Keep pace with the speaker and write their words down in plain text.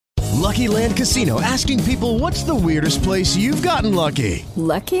Lucky Land Casino, asking people, what's the weirdest place you've gotten lucky?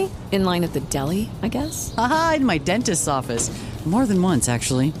 Lucky? In line at the deli, I guess? Aha, in my dentist's office. More than once,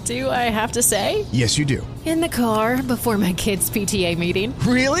 actually. Do I have to say? Yes, you do. In the car before my kids' PTA meeting.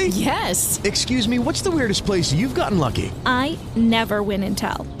 Really? Yes. Excuse me, what's the weirdest place you've gotten lucky? I never win and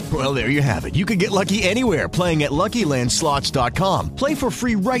tell. Well, there you have it. You can get lucky anywhere, playing at LuckyLandSlots.com. Play for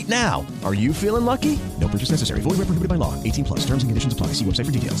free right now. Are you feeling lucky? No purchase necessary. Void where prohibited by law. 18 plus. Terms and conditions apply. See website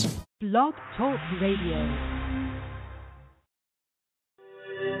for details. Blog Talk Radio.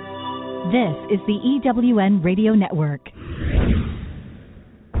 This is the EWN Radio Network.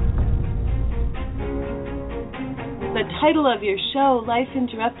 The title of your show, Life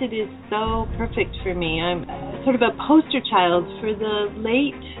Interrupted, is so perfect for me. I'm sort of a poster child for the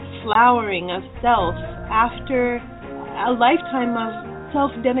late flowering of self after a lifetime of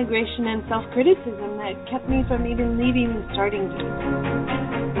self-denigration and self-criticism that kept me from even leaving the starting gate.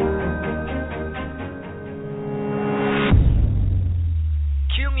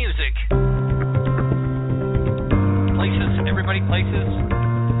 Cue music. Places, everybody places.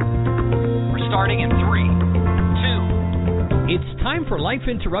 We're starting in 3, 2. It's time for Life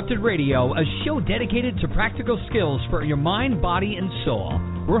Interrupted Radio, a show dedicated to practical skills for your mind, body, and soul.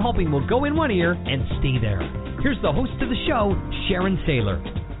 We're hoping we'll go in one ear and stay there. Here's the host of the show, Sharon Saylor.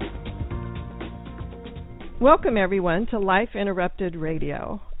 Welcome, everyone, to Life Interrupted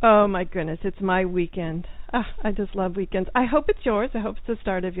Radio. Oh, my goodness, it's my weekend. I just love weekends. I hope it's yours. I hope it's the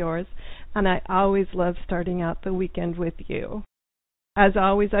start of yours. And I always love starting out the weekend with you. As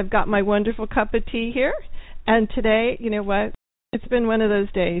always, I've got my wonderful cup of tea here. And today, you know what? It's been one of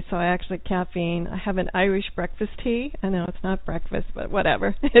those days, so I actually caffeine. I have an Irish breakfast tea. I know it's not breakfast, but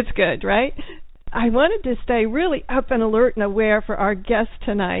whatever. It's good, right? I wanted to stay really up and alert and aware for our guest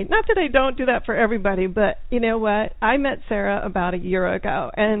tonight. Not that I don't do that for everybody, but you know what? I met Sarah about a year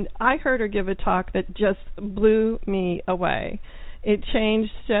ago, and I heard her give a talk that just blew me away. It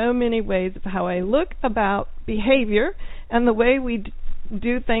changed so many ways of how I look about behavior and the way we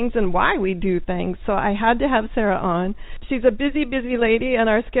do things and why we do things. So I had to have Sarah on. She's a busy, busy lady, and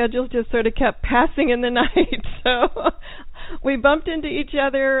our schedules just sort of kept passing in the night. So we bumped into each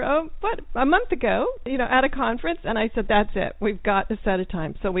other, a month ago, at a conference, and I said, that's it. We've got to set a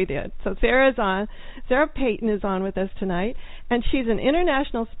time. So we did. So Sarah's on. Sarah Payton is on with us tonight, and she's an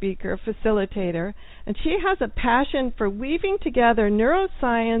international speaker, facilitator, and she has a passion for weaving together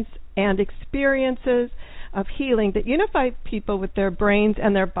neuroscience and experiences of healing that unify people with their brains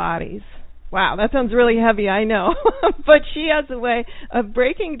and their bodies. Wow, that sounds really heavy, I know. But she has a way of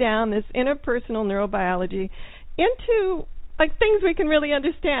breaking down this interpersonal neurobiology into things we can really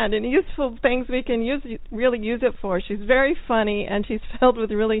understand and useful things we can really use it for. She's very funny, and she's filled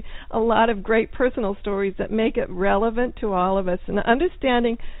with really a lot of great personal stories that make it relevant to all of us, and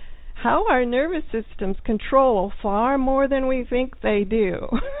understanding how our nervous systems control far more than we think they do.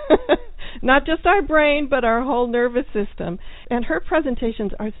 Not just our brain, but our whole nervous system. And her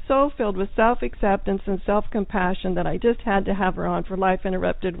presentations are so filled with self-acceptance and self-compassion that I just had to have her on for Life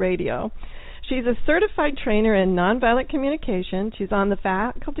Interrupted Radio. She's a certified trainer in nonviolent communication. She's on the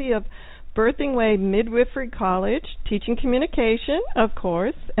faculty of Birthing Way Midwifery College, teaching communication, of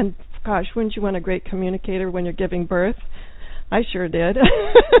course. And gosh, wouldn't you want a great communicator when you're giving birth? I sure did.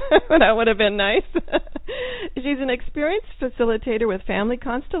 That would have been nice. She's an experienced facilitator with family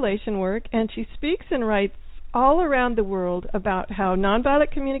constellation work, and she speaks and writes all around the world about how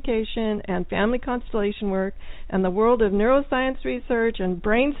nonviolent communication and family constellation work and the world of neuroscience research and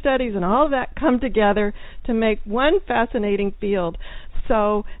brain studies and all of that come together to make one fascinating field.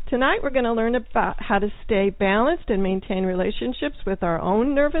 So tonight we're going to learn about how to stay balanced and maintain relationships with our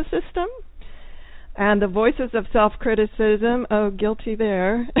own nervous system, and the voices of self-criticism, oh, guilty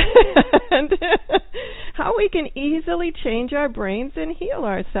there, and how we can easily change our brains and heal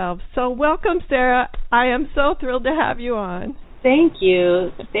ourselves. So welcome, Sarah. I am so thrilled to have you on. Thank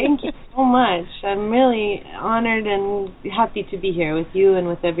you. Thank you so much. I'm really honored and happy to be here with you and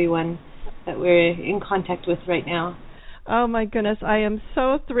with everyone that we're in contact with right now. Oh, my goodness. I am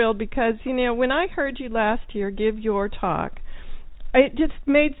so thrilled because, when I heard you last year give your talk, it just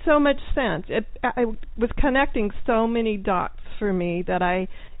made so much sense. I was connecting so many dots for me that I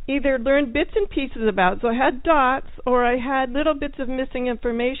either learned bits and pieces about. So I had dots or I had little bits of missing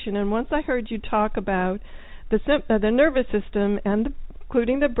information. And once I heard you talk about the nervous system and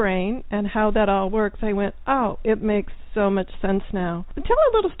including the brain and how that all works, I went, oh, it makes so much sense now. Tell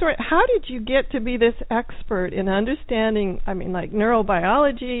a little story. How did you get to be this expert in understanding,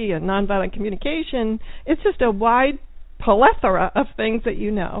 neurobiology and nonviolent communication? It's just a wide plethora of things that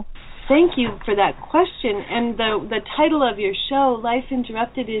you know. thank you for that question. And the title of your show, Life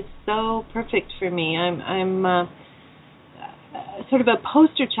Interrupted, is so perfect for me. I'm sort of a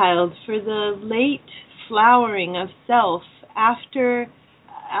poster child for the late flowering of self after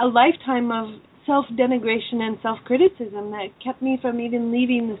a lifetime of self-denigration and self-criticism that kept me from even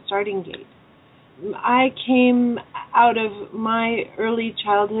leaving the starting gate. I came out of my early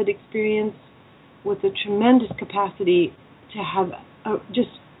childhood experience with a tremendous capacity to have just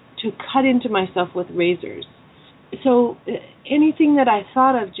to cut into myself with razors. So anything that I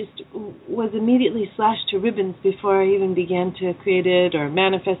thought of just was immediately slashed to ribbons before I even began to create it or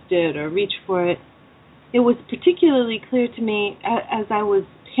manifest it or reach for it. It was particularly clear to me as I was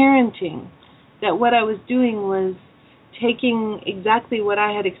parenting that what I was doing was taking exactly what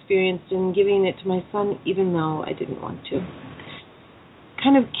I had experienced and giving it to my son, even though I didn't want to.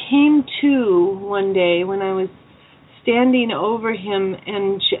 Kind of came to one day when I was standing over him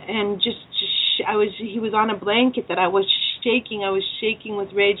and he was on a blanket that I was shaking with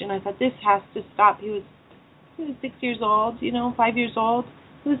rage, and I thought, this has to stop. He was 6 years old, 5 years old.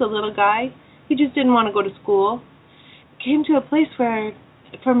 He was a little guy. He just didn't want to go to school. Came to a place where,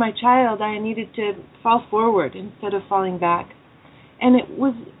 for my child, I needed to fall forward instead of falling back. And it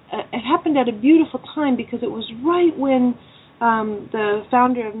happened at a beautiful time because it was right when the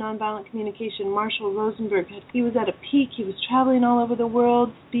founder of Nonviolent Communication, Marshall Rosenberg, he was at a peak. He was traveling all over the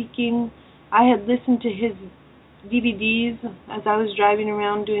world, speaking. I had listened to his DVDs as I was driving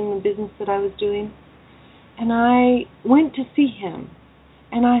around doing the business that I was doing. And I went to see him,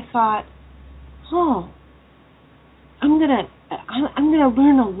 and I thought, I'm gonna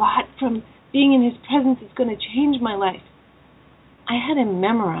learn a lot from being in his presence. It's going to change my life. I had him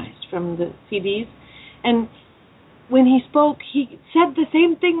memorized from the CDs, and when he spoke, he said the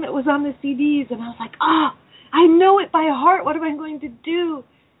same thing that was on the CDs, and I was like, I know it by heart. What am I going to do?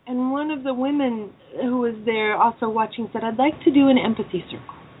 And one of the women who was there also watching said, I'd like to do an empathy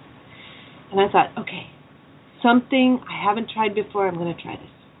circle. And I thought, okay, something I haven't tried before, I'm going to try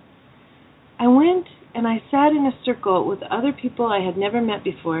this. I went and I sat in a circle with other people I had never met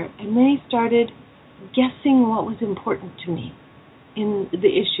before, and they started guessing what was important to me in the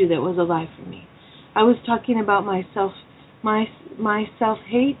issue that was alive for me. I was talking about myself, my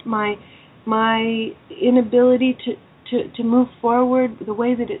self-hate, my inability to move forward, the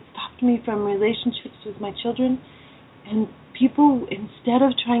way that it stopped me from relationships with my children. And people, instead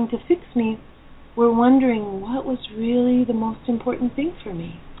of trying to fix me, were wondering what was really the most important thing for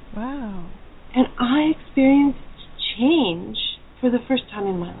me. Wow. And I experienced change for the first time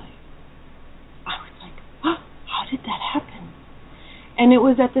in my life. I was like, how did that happen? And it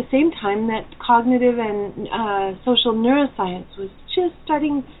was at the same time that cognitive and social neuroscience was just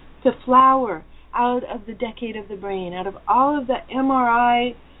starting to flower out of the decade of the brain, out of all of the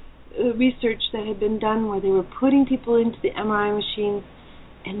MRI research that had been done where they were putting people into the MRI machines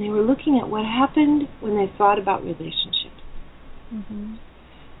and they were looking at what happened when they thought about relationships. Mm-hmm.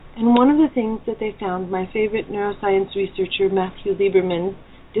 And one of the things that they found, my favorite neuroscience researcher, Matthew Lieberman,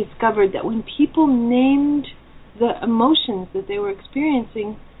 discovered that when people named the emotions that they were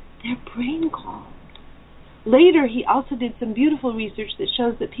experiencing, their brain calmed. Later, he also did some beautiful research that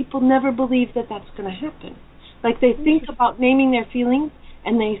shows that people never believe that that's going to happen. Like they think about naming their feelings,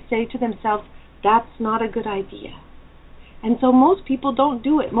 and they say to themselves, that's not a good idea. And so most people don't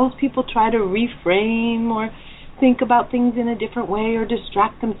do it. Most people try to reframe or think about things in a different way or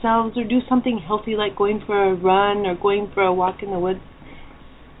distract themselves or do something healthy like going for a run or going for a walk in the woods.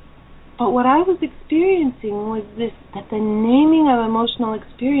 But what I was experiencing was this, that the naming of emotional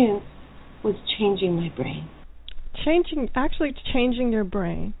experience was changing my brain. Changing your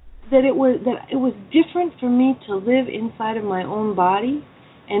brain. That it was different for me to live inside of my own body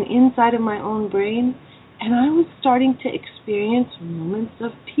and inside of my own brain, and I was starting to experience moments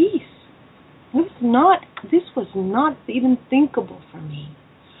of peace. This was not even thinkable for me.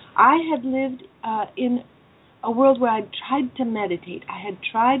 I had lived in a world where I'd tried to meditate. I had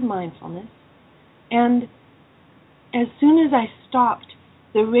tried mindfulness, and as soon as I stopped,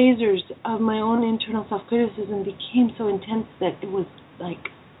 the razors of my own internal self-criticism became so intense that it was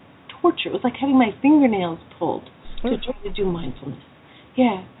like torture. It was like having my fingernails pulled to try to do mindfulness.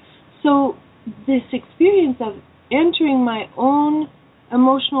 Yeah. So this experience of entering my own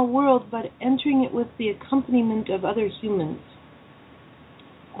emotional world, but entering it with the accompaniment of other humans,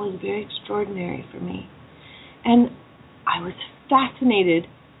 was very extraordinary for me. And I was fascinated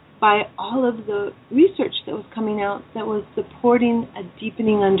by all of the research that was coming out that was supporting a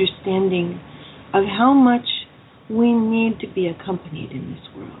deepening understanding of how much we need to be accompanied in this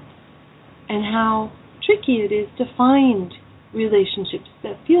world, and how tricky it is to find relationships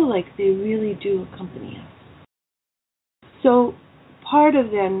that feel like they really do accompany us. So part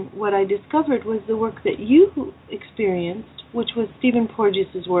of then what I discovered was the work that you experienced, which was Stephen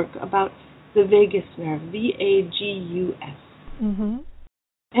Porges' work about the vagus nerve, VAGUS. Mm-hmm.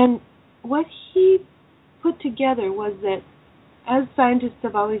 And what he put together was that, as scientists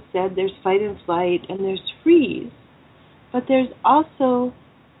have always said, there's fight and flight and there's freeze, but there's also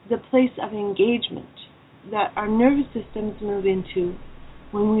the place of engagement that our nervous systems move into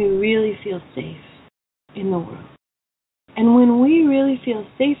when we really feel safe in the world. And when we really feel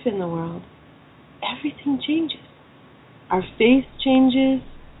safe in the world, everything changes. Our face changes,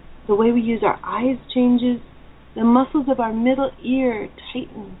 the way we use our eyes changes, the muscles of our middle ear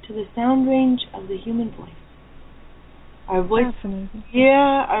tighten to the sound range of the human voice. Our voice,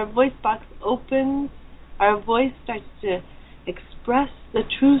 our voice box opens, our voice starts to express the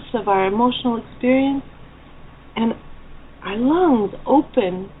truths of our emotional experience, and our lungs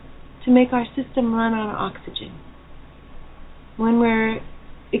open to make our system run on oxygen. When we're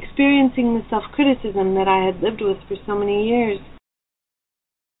experiencing the self-criticism that I had lived with for so many years,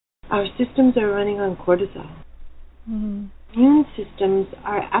 our systems are running on cortisol. Mm-hmm. Immune systems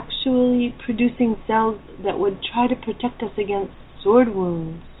are actually producing cells that would try to protect us against sword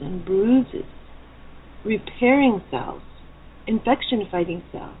wounds and bruises, repairing cells, infection-fighting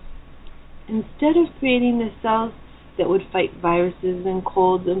cells, instead of creating the cells that would fight viruses and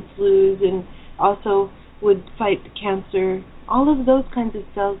colds and flus and also would fight cancer. All of those kinds of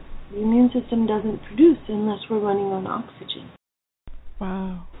cells the immune system doesn't produce unless we're running on oxygen.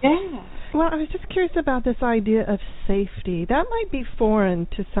 Wow. Yeah. Well, I was just curious about this idea of safety. That might be foreign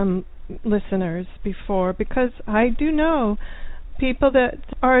to some listeners before, because I do know people that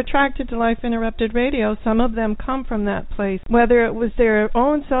are attracted to Life Interrupted Radio, some of them come from that place, whether it was their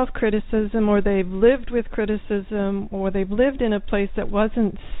own self-criticism or they've lived with criticism or they've lived in a place that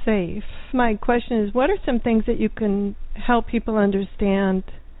wasn't safe. My question is, what are some things that you can help people understand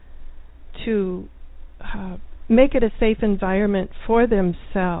to make it a safe environment for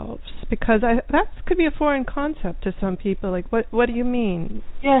themselves? Because that could be a foreign concept to some people. Like, what do you mean?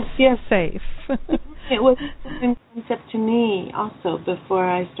 Yes, safe. It was a foreign concept to me also before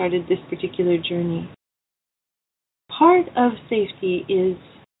I started this particular journey. Part of safety is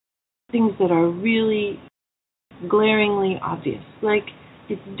things that are really glaringly obvious. Like,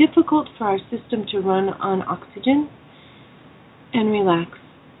 it's difficult for our system to run on oxygen and relax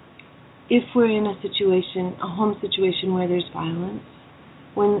if we're in a situation, a home situation where there's violence,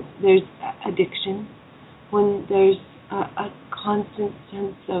 when there's addiction, when there's a constant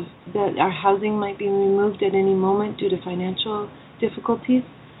sense of that our housing might be removed at any moment due to financial difficulties.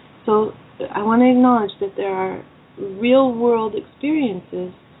 So I want to acknowledge that there are real-world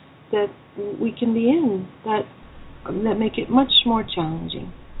experiences that we can be in that make it much more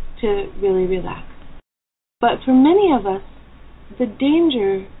challenging to really relax. But for many of us, the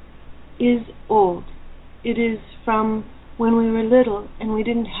danger is old. It is from when we were little and we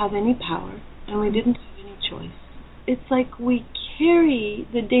didn't have any power and we didn't have any choice. It's like we carry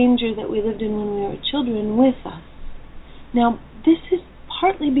the danger that we lived in when we were children with us. Now, this is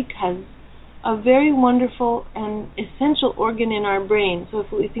partly because a very wonderful and essential organ in our brain, so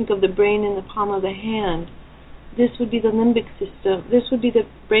if we think of the brain in the palm of the hand, this would be the limbic system, this would be the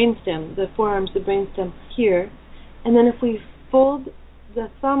brainstem, the forearms, the brainstem here, and then if we fold the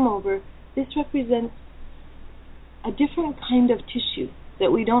thumb over, this represents a different kind of tissue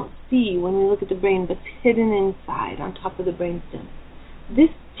that we don't see when we look at the brain, but it's hidden inside on top of the brainstem. This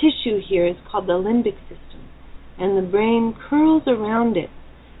tissue here is called the limbic system, and the brain curls around it.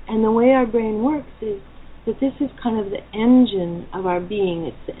 And the way our brain works is that this is kind of the engine of our being.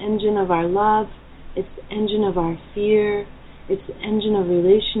 It's the engine of our love. It's the engine of our fear. It's the engine of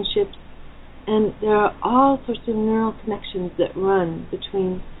relationships. And there are all sorts of neural connections that run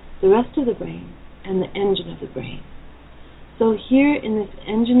between the rest of the brain and the engine of the brain. So here in this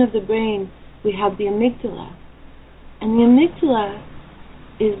engine of the brain, we have the amygdala. And the amygdala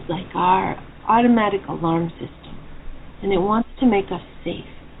is like our automatic alarm system. And it wants to make us safe.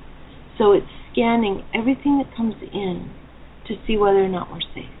 So it's scanning everything that comes in to see whether or not we're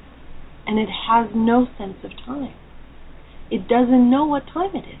safe. And it has no sense of time. It doesn't know what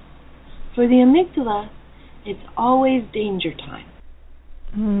time it is. For the amygdala, it's always danger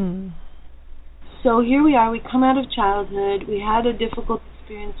time. So here we are, we come out of childhood, we had a difficult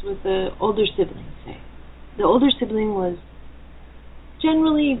experience with the older sibling, say. The older sibling was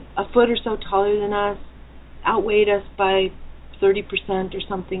generally a foot or so taller than us, outweighed us by 30% or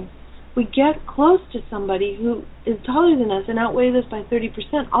something. We get close to somebody who is taller than us and outweighs us by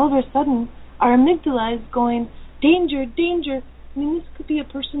 30%, all of a sudden our amygdala is going, danger, danger. I mean, this could be a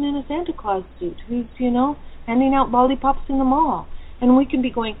person in a Santa Claus suit who's, handing out lollipops in the mall. And we can be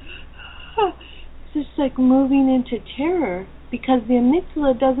going, it's just like moving into terror because the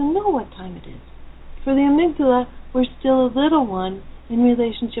amygdala doesn't know what time it is. For the amygdala, we're still a little one in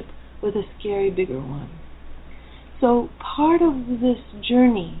relationship with a scary bigger one. So part of this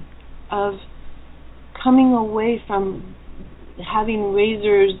journey of coming away from having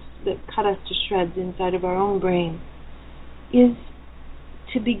razors that cut us to shreds inside of our own brain is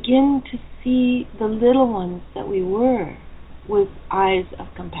to begin to see the little ones that we were with eyes of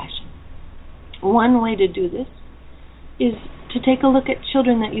compassion. One way to do this is to take a look at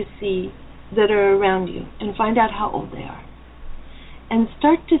children that you see that are around you and find out how old they are. And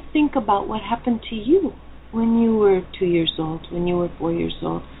start to think about what happened to you when you were 2 years old, when you were 4 years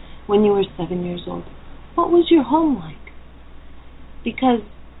old, when you were 7 years old. What was your home like? Because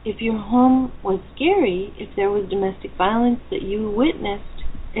if your home was scary, if there was domestic violence that you witnessed,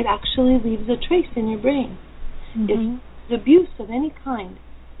 it actually leaves a trace in your brain. Mm-hmm. If abuse of any kind,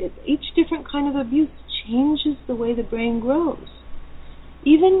 if each different kind of abuse changes the way the brain grows.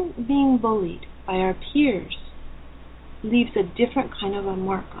 Even being bullied by our peers leaves a different kind of a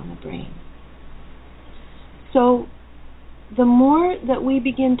mark on the brain. So the more that we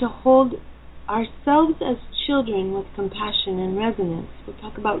begin to hold ourselves as children with compassion and resonance, we'll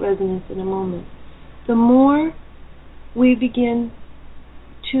talk about resonance in a moment, the more we begin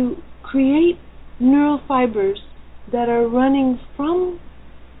to create neural fibers that are running from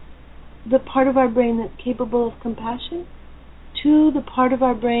the part of our brain that's capable of compassion to the part of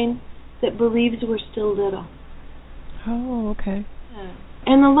our brain that believes we're still little. Oh, okay. Yeah.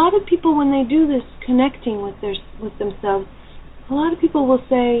 And a lot of people, when they do this connecting with themselves, a lot of people will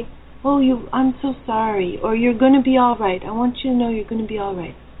say, I'm so sorry, or you're going to be all right. I want you to know you're going to be all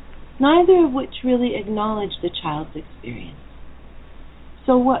right. Neither of which really acknowledge the child's experience.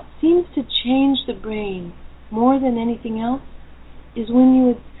 So what seems to change the brain more than anything else is when you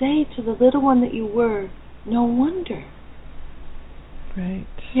would say to the little one that you were, no wonder. Right.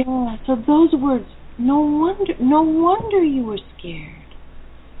 Yeah, so those words, no wonder you were scared.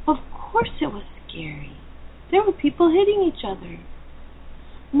 Of course it was scary. There were people hitting each other.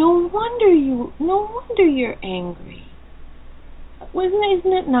 No wonder you're angry.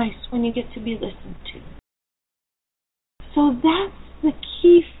 Isn't it nice when you get to be listened to? So that's the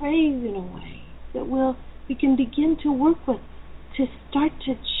key phrase in a way that we can begin to work with to start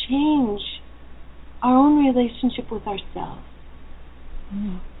to change our own relationship with ourselves.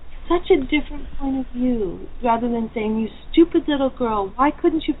 Such a different point of view, rather than saying, you stupid little girl, why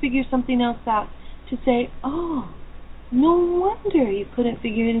couldn't you figure something else out? To say, no wonder you couldn't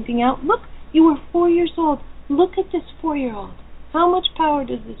figure anything out. Look, you were 4 years old. Look at this 4-year-old. How much power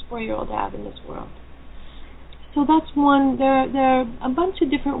does this 4-year-old have in this world? So that's one. There are a bunch of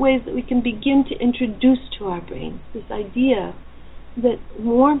different ways that we can begin to introduce to our brains this idea that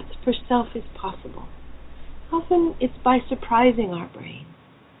warmth for self is possible. Often it's by surprising our brain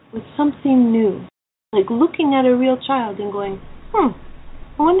with something new, like looking at a real child and going, I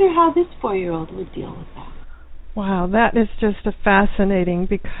wonder how this 4-year-old would deal with that. Wow, that is just fascinating,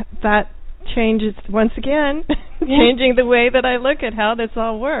 because that changes, once again, changing the way that I look at how this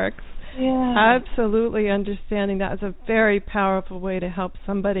all works. Yeah. Absolutely understanding that is a very powerful way to help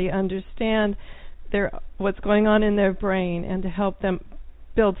somebody understand what's going on in their brain and to help them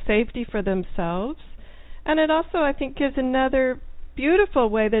build safety for themselves. And it also, I think, gives another beautiful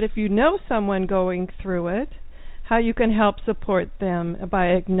way that if you know someone going through it, how you can help support them by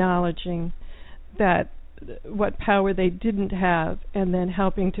acknowledging that what power they didn't have, and then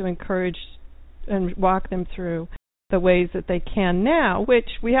helping to encourage and walk them through the ways that they can now, which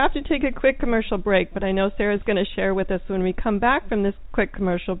we have to take a quick commercial break, but I know Sarah's going to share with us when we come back from this quick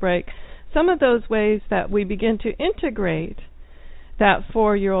commercial break some of those ways that we begin to integrate that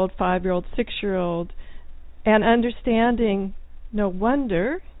 4-year-old, 5-year-old, 6-year-old, and understanding, no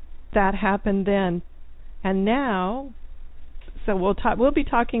wonder that happened then and now. So we'll be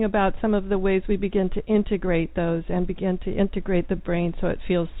talking about some of the ways we begin to integrate those and begin to integrate the brain so it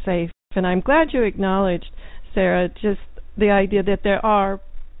feels safe. And I'm glad you acknowledged, Sarah, just the idea that there are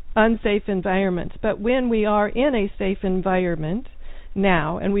unsafe environments. But when we are in a safe environment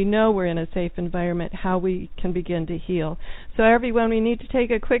now, and we know we're in a safe environment, how we can begin to heal. So everyone, we need to take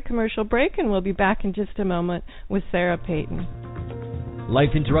a quick commercial break, and we'll be back in just a moment with Sarah Payton.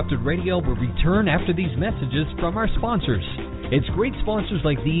 Life Interrupted Radio will return after these messages from our sponsors. It's great sponsors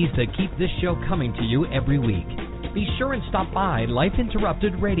like these that keep this show coming to you every week. Be sure and stop by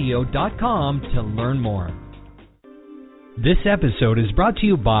lifeinterruptedradio.com to learn more. This episode is brought to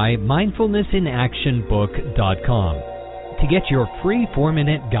you by mindfulnessinactionbook.com. To get your free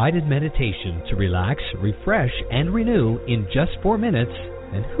 4-minute guided meditation to relax, refresh, and renew in just 4 minutes,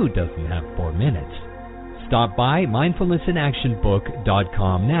 and who doesn't have 4 minutes? Stop by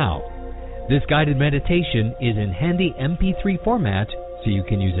mindfulnessinactionbook.com now. This guided meditation is in handy MP3 format, so you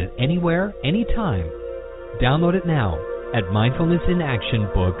can use it anywhere, anytime. Download it now at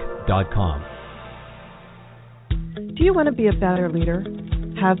mindfulnessinactionbook.com. Do you want to be a better leader,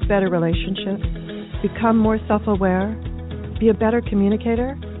 have better relationships, become more self-aware, be a better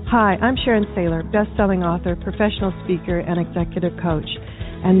communicator? Hi, I'm Sharon Saylor, best-selling author, professional speaker, and executive coach.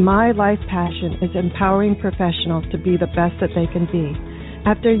 And my life passion is empowering professionals to be the best that they can be.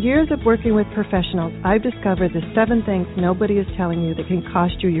 After years of working with professionals, I've discovered the 7 things nobody is telling you that can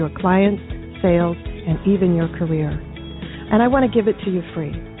cost you your clients, sales, and even your career. And I want to give it to you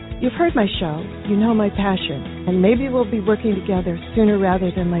free. You've heard my show, you know my passion, and maybe we'll be working together sooner rather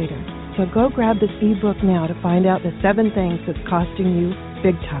than later. So go grab this ebook now to find out the 7 things that's costing you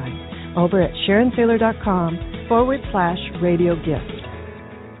big time over at SharonSaylor.com/radio gift.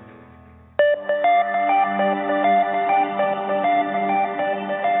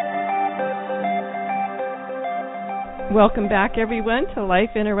 Welcome back, everyone, to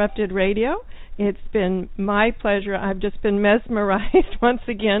Life Interrupted Radio. It's been my pleasure. I've just been mesmerized once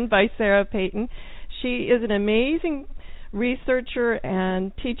again by Sarah Payton. She is an amazing researcher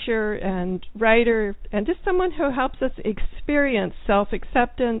and teacher and writer and just someone who helps us experience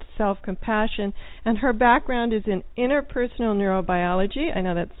self-acceptance, self-compassion, and her background is in interpersonal neurobiology. I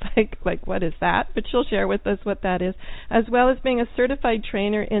know that's like what is that? But she'll share with us what that is, as well as being a certified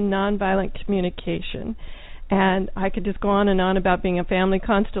trainer in nonviolent communication. And I could just go on and on about being a family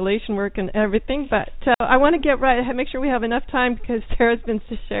constellation work and everything, but I want to get right, make sure we have enough time because Sarah's been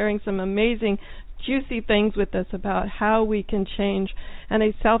sharing some amazing, juicy things with us about how we can change and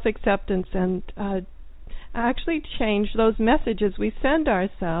a self-acceptance and actually change those messages we send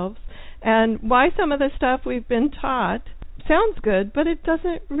ourselves and why some of the stuff we've been taught sounds good, but it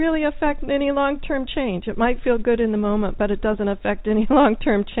doesn't really affect any long-term change. It might feel good in the moment, but it doesn't affect any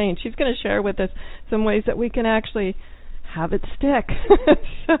long-term change. She's going to share with us some ways that we can actually have it stick.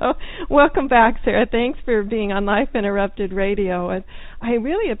 So welcome back, Sarah. Thanks for being on Life Interrupted Radio. And I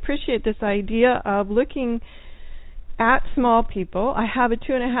really appreciate this idea of looking at small people. I have a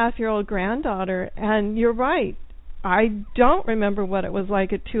 2.5-year-old granddaughter, and you're right. I don't remember what it was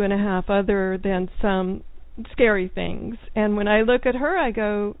like at 2.5 other than some scary things. And when I look at her, I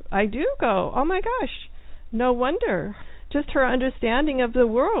do go, oh my gosh, no wonder. Just her understanding of the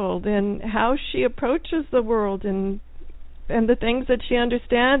world and how she approaches the world and the things that she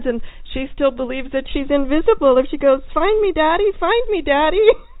understands, and she still believes that she's invisible. If she goes, find me, Daddy, find me,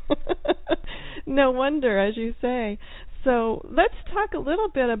 Daddy. No wonder, as you say. So let's talk a little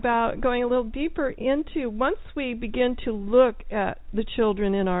bit about going a little deeper into once we begin to look at the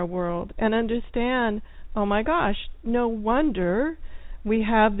children in our world and understand, oh my gosh, no wonder we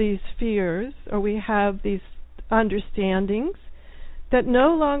have these fears or we have these understandings that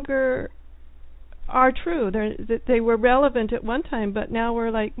no longer are true. They were relevant at one time, but now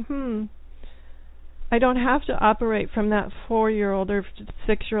we're like, I don't have to operate from that 4-year-old or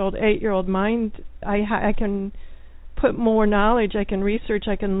 6-year-old, 8-year-old mind. I can put more knowledge, I can research,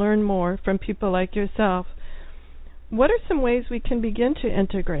 I can learn more from people like yourself. What are some ways we can begin to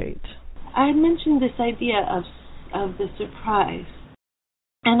integrate? I had mentioned this idea of the surprise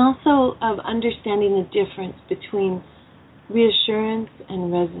and also of understanding the difference between reassurance and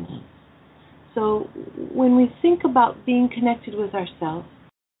resonance. So when we think about being connected with ourselves,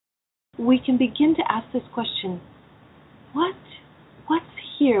 we can begin to ask this question, what's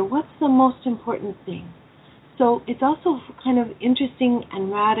here? What's the most important thing? So it's also kind of interesting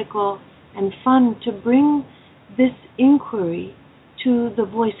and radical and fun to bring this inquiry to the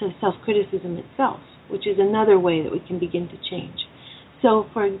voice of self-criticism itself, which is another way that we can begin to change. So,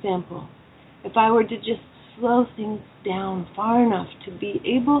 for example, if I were to just slow things down far enough to be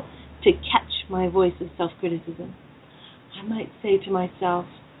able to catch my voice of self-criticism, I might say to myself,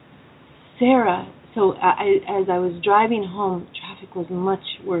 Sarah, so as I was driving home, traffic was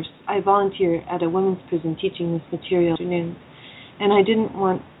much worse. I volunteer at a women's prison teaching this material afternoons, and I didn't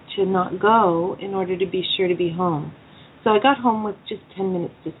want to not go in order to be sure to be home. So I got home with just 10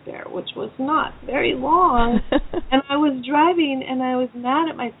 minutes to spare, which was not very long. And I was driving, and I was mad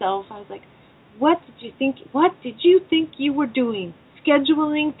at myself. I was like, what did you think you were doing,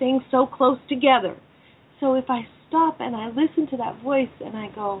 scheduling things so close together? So if I stop and I listen to that voice and I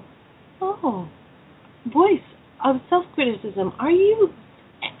go, oh, voice of self-criticism, are you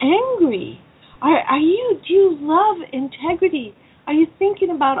angry? Do you love integrity? Are you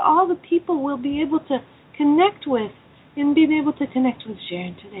thinking about all the people we'll be able to connect with and being able to connect with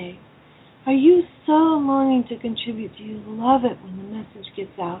Sharon today? Are you so longing to contribute? Do you love it when the message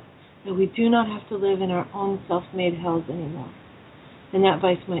gets out that we do not have to live in our own self-made hells anymore? And that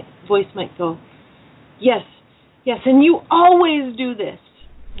voice might go, yes, and you always do this.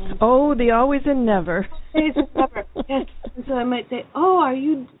 Oh, the always and never. Always and never, yes. And so I might say,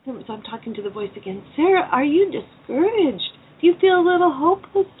 so I'm talking to the voice again. Sarah, are you discouraged? Do you feel a little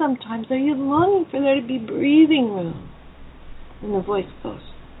hopeless sometimes? Are you longing for there to be breathing room? And the voice goes,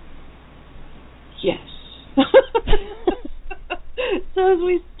 yes. So as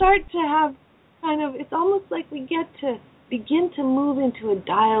we start to have it's almost like we get to begin to move into a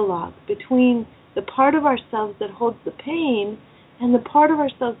dialogue between the part of ourselves that holds the pain and the part of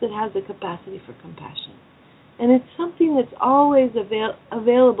ourselves that has the capacity for compassion. And it's something that's always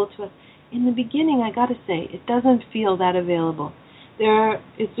available to us. In the beginning, I got to say, it doesn't feel that available.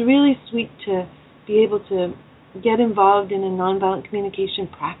 It's really sweet to be able to get involved in a nonviolent communication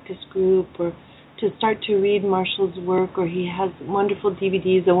practice group, or to start to read Marshall's work, or he has wonderful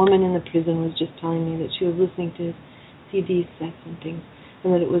DVDs. A woman in the prison was just telling me that she was listening to his CD sets and things,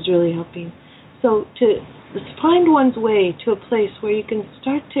 and that it was really helping. So to find one's way to a place where you can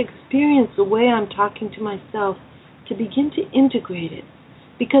start to experience the way I'm talking to myself, to begin to integrate it.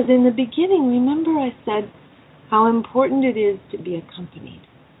 Because in the beginning, remember I said how important it is to be accompanied.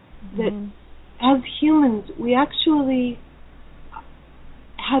 That as humans, we actually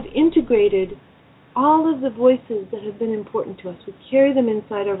have integrated all of the voices that have been important to us. We carry them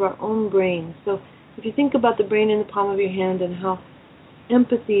inside of our own brain. So if you think about the brain in the palm of your hand and how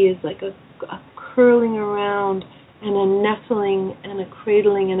empathy is like a curling around and a nestling and a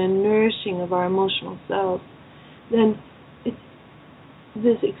cradling and a nourishing of our emotional selves, then it's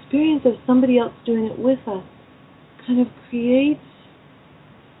this experience of somebody else doing it with us kind of creates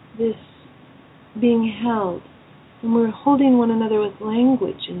this being held. And we're holding one another with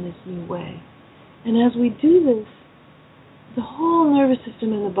language in this new way. And as we do this, the whole nervous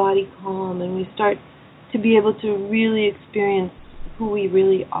system and the body calm, and we start to be able to really experience who we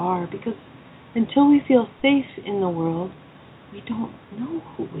really are. Because until we feel safe in the world, we don't know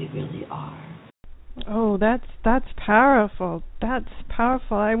who we really are. Oh, that's powerful. That's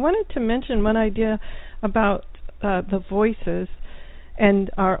powerful. I wanted to mention one idea about the voices, and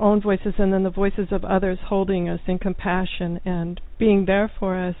our own voices, and then the voices of others holding us in compassion and being there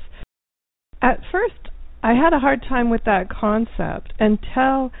for us. At first, I had a hard time with that concept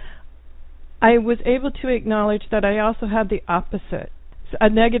until I was able to acknowledge that I also had the opposite. A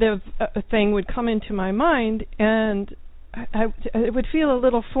negative thing would come into my mind, and it would feel a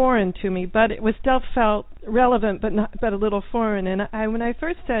little foreign to me, but it was still felt relevant, but a little foreign. And when I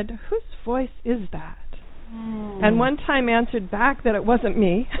first said, "Whose voice is that?" And one time answered back that it wasn't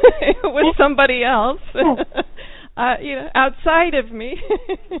me, it was somebody else, outside of me.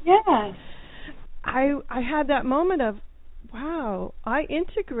 Yes. I had that moment of, wow, I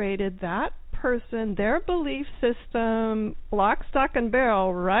integrated that person, their belief system, lock, stock, and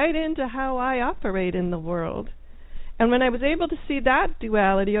barrel, right into how I operate in the world. And when I was able to see that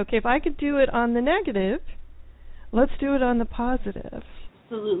duality, okay, if I could do it on the negative, let's do it on the positive.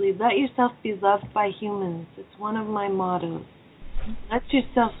 Absolutely. Let yourself be loved by humans. It's one of my mottos. Let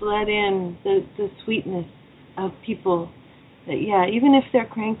yourself let in the sweetness of people. That, even if they're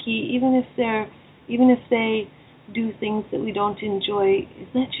cranky, even if they do things that we don't enjoy,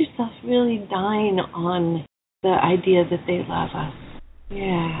 let yourself really dine on the idea that they love us.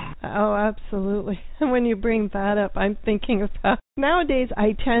 Yeah. Oh, absolutely. And when you bring that up, I'm thinking about nowadays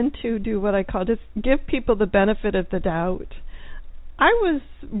I tend to do what I call just give people the benefit of the doubt. I was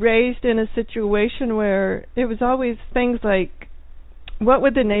raised in a situation where it was always things like, what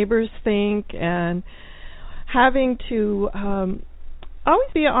would the neighbors think, and having to always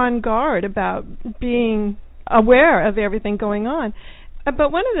be on guard about being aware of everything going on.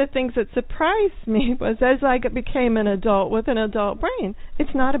 But one of the things that surprised me was as I became an adult with an adult brain,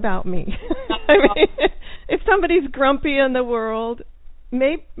 it's not about me. I mean, if somebody's grumpy in the world,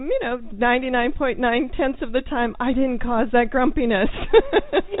 maybe 99.9% of the time, I didn't cause that grumpiness.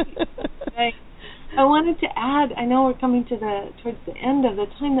 Right. I wanted to add, I know we're coming towards the end of the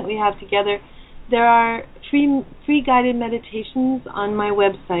time that we have together. There are free guided meditations on my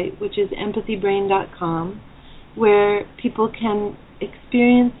website, which is empathybrain.com, where people can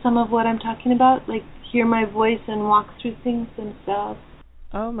experience some of what I'm talking about, like hear my voice and walk through things themselves.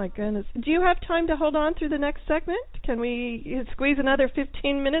 Oh, my goodness. Do you have time to hold on through the next segment? Can we squeeze another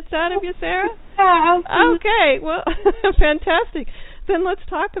 15 minutes out of you, Sarah? Yeah, absolutely. Okay, well, fantastic. then let's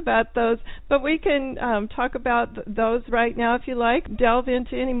talk about those. But we can talk about those right now if you like. Delve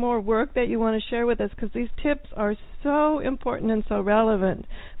into any more work that you want to share with us, because these tips are so important and so relevant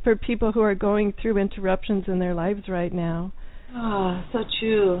for people who are going through interruptions in their lives right now. Oh, so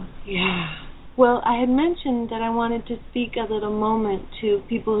true. Yeah. Well, I had mentioned that I wanted to speak a little moment to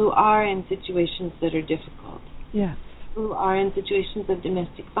people who are in situations that are difficult. Yes. Who are in situations of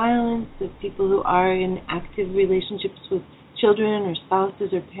domestic violence, of people who are in active relationships with children or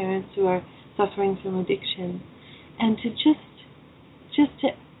spouses or parents who are suffering from addiction. And to just to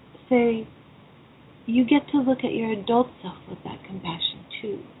say, you get to look at your adult self with that compassion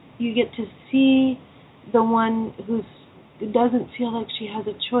too. You get to see the one who doesn't feel like she has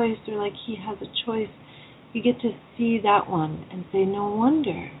a choice or like he has a choice. You get to see that one and say, no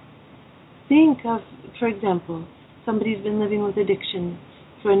wonder. Think of, for example, somebody's been living with addiction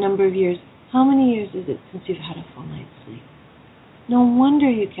for a number of years. How many years is it since you've had a full night's sleep? No wonder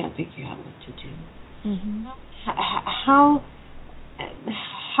you can't figure out what to do. Mm-hmm.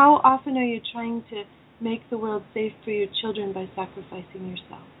 How often are you trying to make the world safe for your children by sacrificing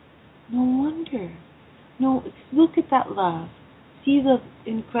yourself? No wonder. No, look at that love. See the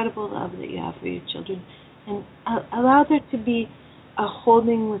incredible love that you have for your children, and allow there to be a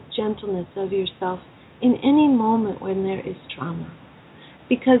holding with gentleness of yourself in any moment when there is trauma.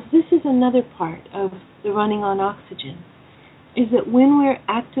 Because this is another part of the running on oxygen, is that when we're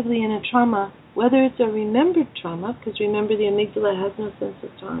actively in a trauma, whether it's a remembered trauma, because remember the amygdala has no sense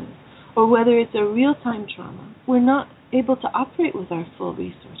of time, or whether it's a real-time trauma, we're not able to operate with our full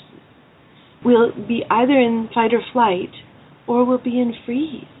resources. We'll be either in fight or flight, or we'll be in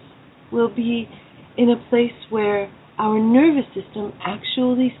freeze. We'll be in a place where our nervous system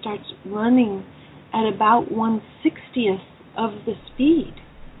actually starts running at about 1/60th of the speed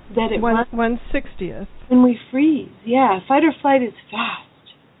that it runs. 1/60th? When we freeze, yeah. Fight or flight is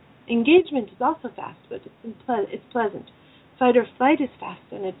fast. Engagement is also fast, but it's pleasant. Fight or flight is fast,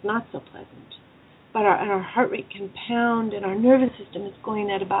 and it's not so pleasant. But our heart rate can pound, and our nervous system is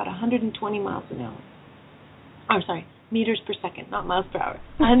going at about 120 miles an hour. I'm sorry, meters per second, not miles per hour.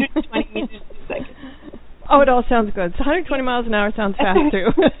 120 meters per second. Oh, it all sounds good. So 120 miles an hour sounds fast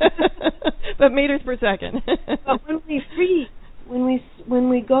too, but meters per second. But when we freeze, when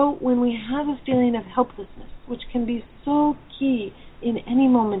we have a feeling of helplessness, which can be so key in any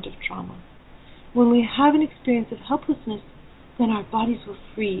moment of trauma, when we have an experience of helplessness, then our bodies will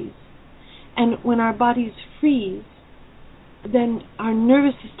freeze. And when our bodies freeze, then our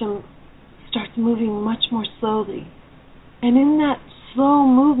nervous system starts moving much more slowly. And in that slow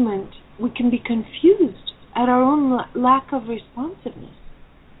movement, we can be confused at our own lack of responsiveness.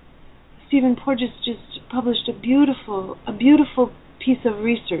 Stephen Porges just published a beautiful piece of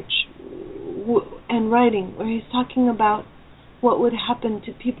research and writing where he's talking about what would happen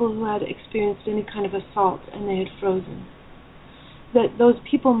to people who had experienced any kind of assault and they had frozen. That those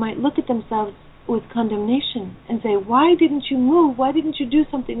people might look at themselves with condemnation and say, why didn't you move? Why didn't you do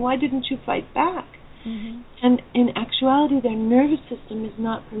something? Why didn't you fight back? Mm-hmm. And in actuality, their nervous system is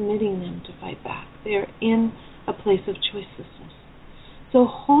not permitting them to fight back. They're in a place of choicelessness. So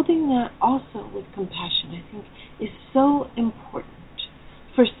holding that also with compassion, I think, is so important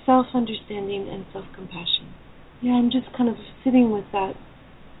for self-understanding and self-compassion. Yeah, I'm just kind of sitting with that,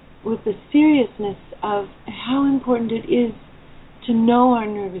 with the seriousness of how important it is to know our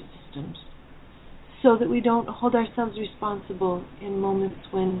nervous systems so that we don't hold ourselves responsible in moments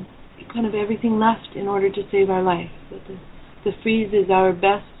when kind of everything left in order to save our life. That the freeze is our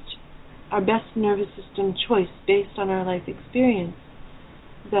best nervous system choice based on our life experience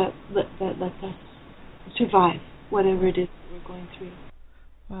that lets us survive whatever it is that we're going through.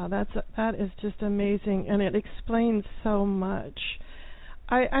 Wow, that is just amazing, and it explains so much.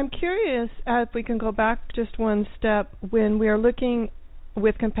 I'm curious if we can go back just one step when we are looking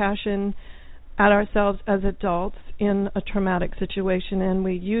with compassion at ourselves as adults in a traumatic situation, and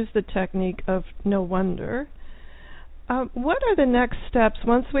we use the technique of no wonder. What are the next steps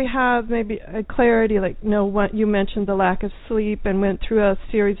once we have maybe a clarity, like you mentioned the lack of sleep and went through a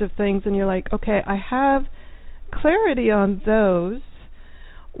series of things, and you're like, okay, I have clarity on those.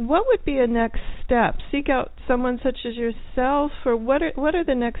 What would be a next step? Seek out someone such as yourself, or what are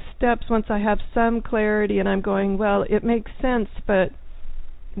the next steps once I have some clarity and I'm going, well, it makes sense, but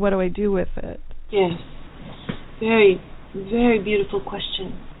what do I do with it? Yes. Very, very beautiful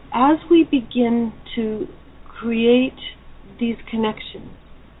question. As we begin to create these connections,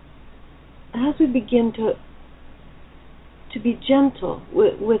 as we begin to be gentle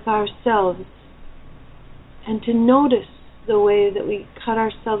with ourselves and to notice the way that we cut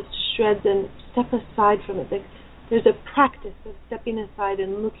ourselves to shreds and step aside from it, like there's a practice of stepping aside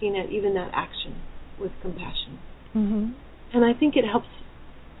and looking at even that action with compassion. Mm-hmm. And I think it helps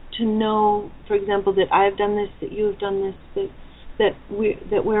to know, for example, that I've done this, that you have done this, that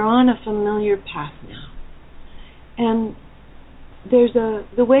we're on a familiar path now. And there's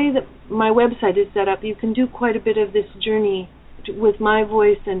the way that my website is set up, you can do quite a bit of this journey with my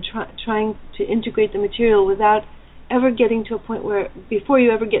voice and trying to integrate the material without ever getting to a point where, before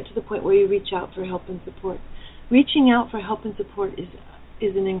you ever get to the point where you reach out for help and support. Reaching out for help and support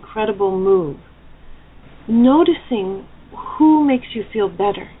is an incredible move. Noticing who makes you feel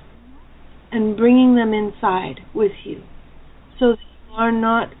better and bringing them inside with you so that you are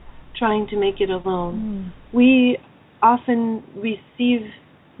not trying to make it alone. We often receive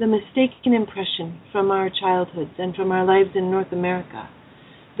the mistaken impression from our childhoods and from our lives in North America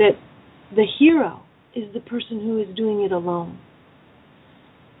that the hero is the person who is doing it alone.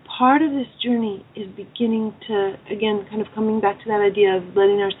 Part of this journey is beginning to, again, kind of coming back to that idea of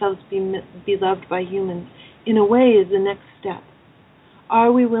letting ourselves be loved by humans, in a way is the next step.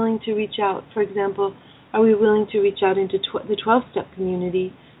 Are we willing to reach out? For example, are we willing to reach out into the 12-step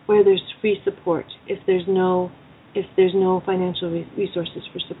community where there's free support if there's no financial resources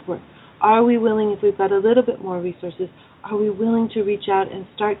for support? Are we willing, if we've got a little bit more resources, are we willing to reach out and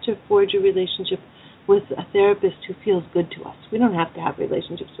start to forge a relationship with a therapist who feels good to us? We don't have to have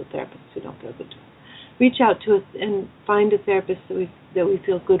relationships with therapists who don't feel good to us. Reach out to us and find a therapist that we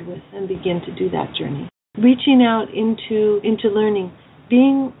feel good with and begin to do that journey. Reaching out into learning.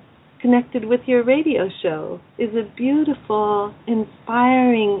 Being connected with your radio show is a beautiful,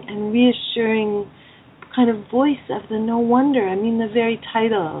 inspiring, and reassuring kind of voice of the no wonder. I mean, the very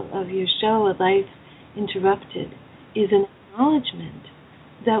title of your show, A Life Interrupted, is an acknowledgement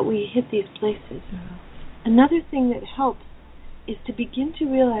that we hit these places. Another thing that helps is to begin to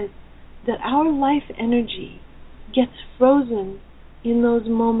realize that our life energy gets frozen in those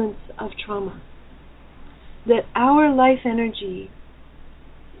moments of trauma. That our life energy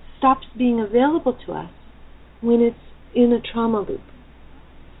stops being available to us when it's in a trauma loop.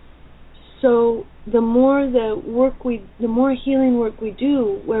 So the more healing work we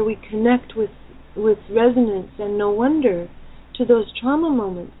do, where we connect with resonance and no wonder to those trauma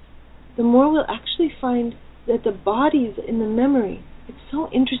moments, the more we'll actually find that the body's in the memory. It's so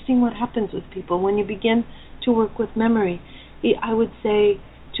interesting what happens with people when you begin to work with memory. I would say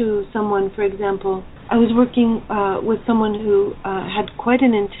to someone, for example, I was working with someone who had quite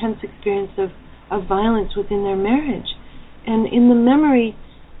an intense experience of violence within their marriage. And in the memory,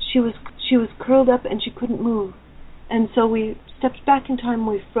 she was curled up and she couldn't move. And so we stepped back in time,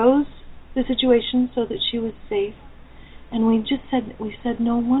 we froze the situation so that she was safe. And we said,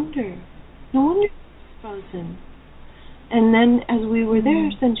 no wonder she's frozen. And then as we were there,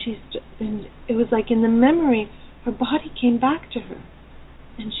 then and it was like in the memory, her body came back to her.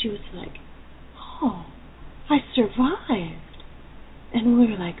 And she was like, oh, I survived. And we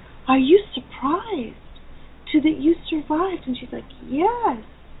were like, are you surprised that you survived? And she's like, yes.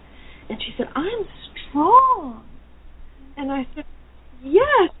 And she said, I'm strong. And I said,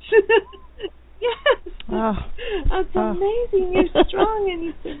 yes. Yes. Oh. That's amazing. You're strong and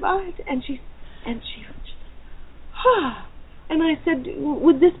you survived. And she was just like, and I said,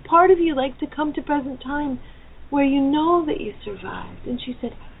 would this part of you like to come to present time where you know that you survived? And she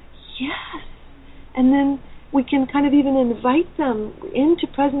said, yes. And then we can kind of even invite them into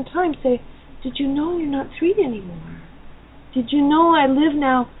present time, say, did you know you're not 3 anymore? Did you know I live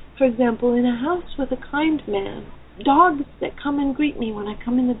now, for example, in a house with a kind man? Dogs that come and greet me when I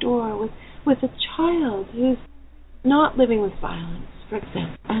come in the door, with a child who's not living with violence, for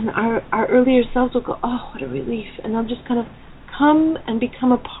example. And our earlier selves will go, oh, what a relief. And they'll just kind of come and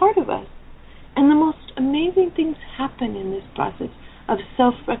become a part of us. And the most amazing things happen in this process of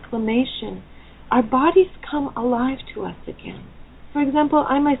self-reclamation. Our bodies come alive to us again. For example,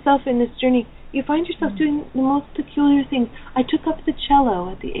 I myself in this journey, you find yourself doing the most peculiar things. I took up the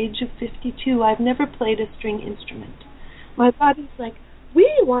cello at the age of 52. I've never played a string instrument. My body's like, we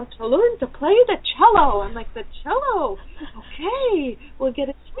want to learn to play the cello. I'm like, the cello? Okay, we'll get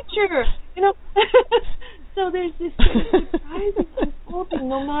a teacher. So there's this sort of surprising unfolding,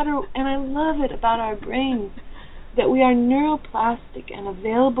 no matter, and I love it about our brains, that we are neuroplastic and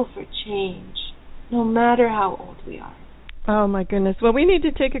available for change, no matter how old we are. Oh, my goodness. Well, we need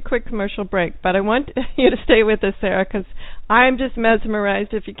to take a quick commercial break, but I want you to stay with us, Sarah, because I'm just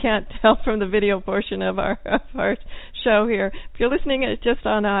mesmerized, if you can't tell from the video portion of our show here. If you're listening just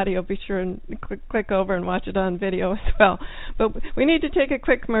on audio, be sure and click over and watch it on video as well. But we need to take a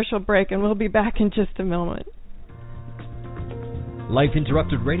quick commercial break, and we'll be back in just a moment. Life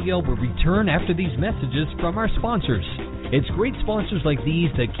Interrupted Radio will return after these messages from our sponsors. It's great sponsors like these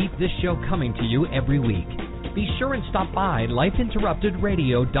that keep this show coming to you every week. Be sure and stop by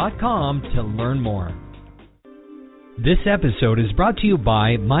lifeinterruptedradio.com to learn more. This episode is brought to you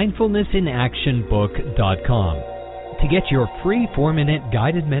by mindfulnessinactionbook.com. To get your free 4-minute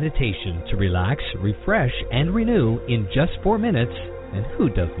guided meditation to relax, refresh, and renew in just 4 minutes, and who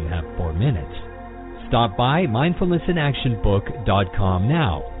doesn't have 4 minutes? Stop by mindfulnessinactionbook.com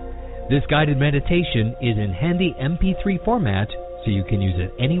now. This guided meditation is in handy MP3 format, so you can use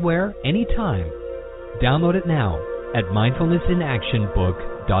it anywhere, anytime. Download it now at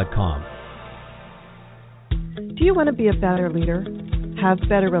mindfulnessinactionbook.com. Do you want to be a better leader, have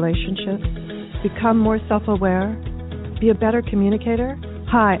better relationships, become more self-aware, be a better communicator?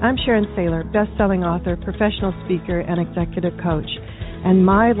 Hi, I'm Sharon Saylor, best-selling author, professional speaker, and executive coach. And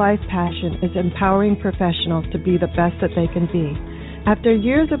my life passion is empowering professionals to be the best that they can be. After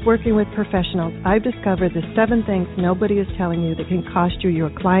years of working with professionals, I've discovered the 7 things nobody is telling you that can cost you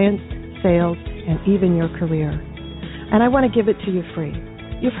your clients, sales, and even your career. And I want to give it to you free.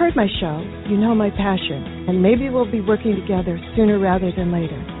 You've heard my show, you know my passion, and maybe we'll be working together sooner rather than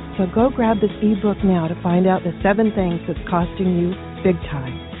later. So go grab this ebook now to find out the 7 things that's costing you big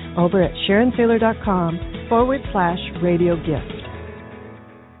time over at SharonSaylor.com/radio gift.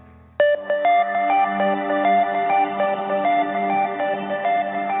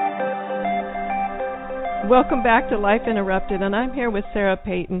 Welcome back to Life Interrupted, and I'm here with Sarah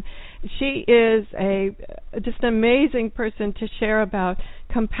Payton. She is just an amazing person to share about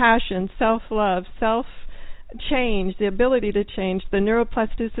compassion, self-love, self-change, the ability to change, the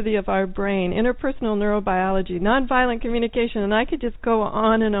neuroplasticity of our brain, interpersonal neurobiology, nonviolent communication, and I could just go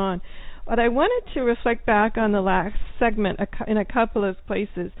on and on. But I wanted to reflect back on the last segment in a couple of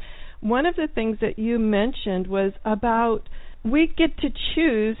places. One of the things that you mentioned was about we get to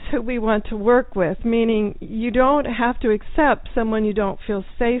choose who we want to work with, meaning you don't have to accept someone you don't feel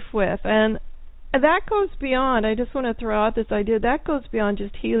safe with. And that goes beyond, I just want to throw out this idea, that goes beyond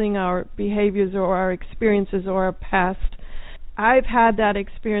just healing our behaviors or our experiences or our past. I've had that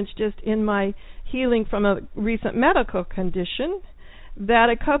experience just in my healing from a recent medical condition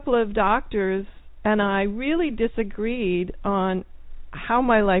that a couple of doctors and I really disagreed on how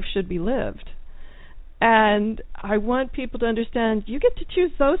my life should be lived. And I want people to understand you get to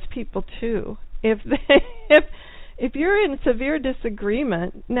choose those people too. If you're in severe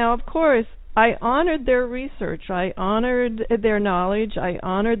disagreement, now of course I honored their research, I honored their knowledge, I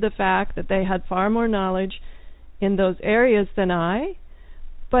honored the fact that they had far more knowledge in those areas than I,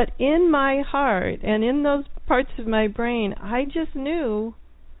 but in my heart and in those parts of my brain, I just knew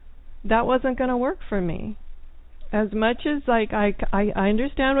that wasn't going to work for me. As much as I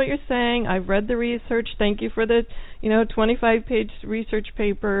understand what you're saying, I've read the research. Thank you for the 25-page research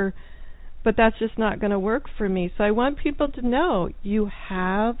paper, but that's just not going to work for me. So I want people to know you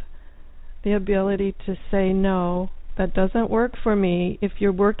have the ability to say no. That doesn't work for me. If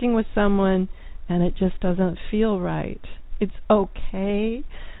you're working with someone and it just doesn't feel right, it's okay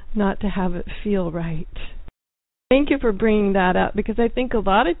not to have it feel right. Thank you for bringing that up because I think a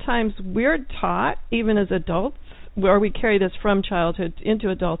lot of times we're taught, even as adults, where we carry this from childhood into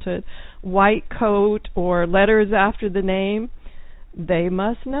adulthood, white coat or letters after the name, they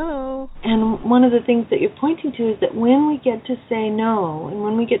must know. And one of the things that you're pointing to is that when we get to say no and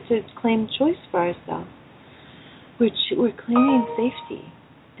when we get to claim choice for ourselves, we're claiming safety.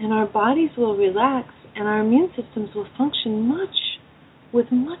 And our bodies will relax and our immune systems will function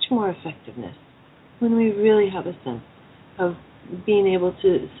with much more effectiveness when we really have a sense of being able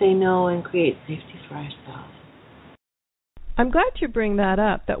to say no and create safety for ourselves. I'm glad you bring that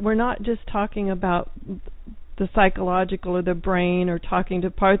up, that we're not just talking about the psychological or the brain or talking to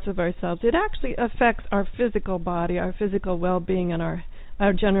parts of ourselves. It actually affects our physical body, our physical well-being, and our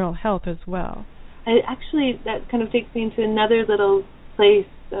general health as well. That kind of takes me into another little place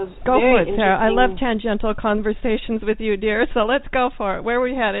of Go for it, Sarah. I love tangential conversations with you, dear, so let's go for it. Where are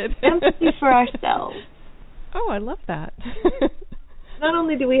we headed? Empathy for ourselves. Oh, I love that. Not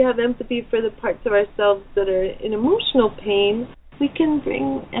only do we have empathy for the parts of ourselves that are in emotional pain, we can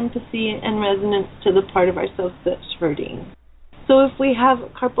bring empathy and resonance to the part of ourselves that's hurting. So if we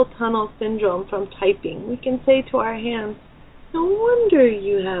have carpal tunnel syndrome from typing, we can say to our hands, no wonder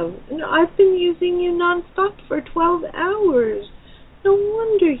you have, I've been using you nonstop for 12 hours. No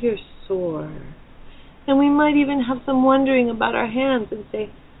wonder you're sore. And we might even have some wondering about our hands and say,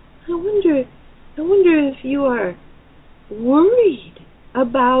 I wonder if you are worried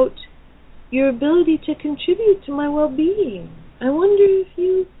about your ability to contribute to my well-being. I wonder if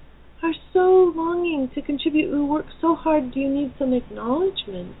you are so longing to contribute, who work so hard, do you need some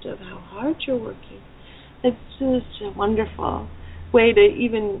acknowledgement of how hard you're working? It's just a wonderful way to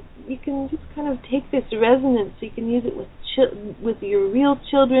even, you can just kind of take this resonance, you can use it with your real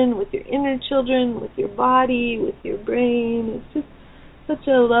children, with your inner children, with your body, with your brain. It's just such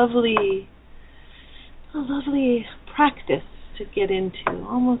a lovely practice to get into,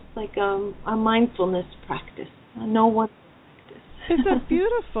 almost like a mindfulness practice, a no-one practice. It's a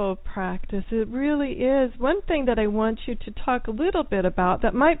beautiful practice. It really is. One thing that I want you to talk a little bit about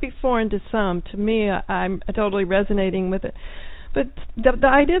that might be foreign to some, to me, I'm totally resonating with it, but the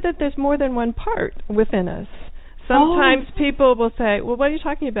idea that there's more than one part within us. Sometimes people will say, well, what are you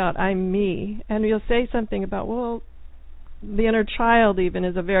talking about? I'm me. And you'll say something about, well, the inner child even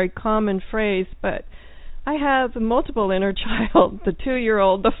is a very common phrase, but I have multiple inner child, the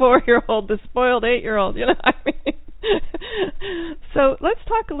 2-year-old, the 4-year-old, the spoiled 8-year-old, you know what I mean? So let's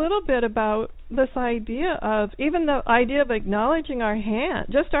talk a little bit about this idea of, even the idea of acknowledging our hand,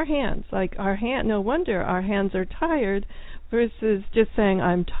 just our hands, like our hand, no wonder our hands are tired, versus just saying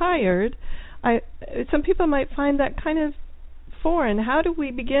I'm tired. Some people might find that kind of foreign. How do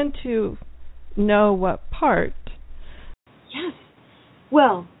we begin to know what part? Yes.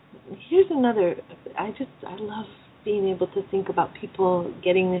 Well, here's another, I love being able to think about people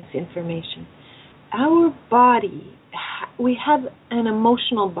getting this information. Our body, we have an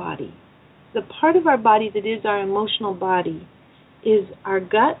emotional body. The part of our body that is our emotional body is our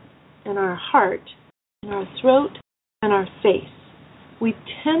gut and our heart and our throat and our face. We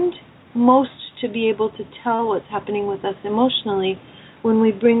tend most to be able to tell what's happening with us emotionally when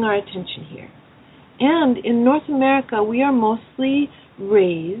we bring our attention here. And in North America, we are mostly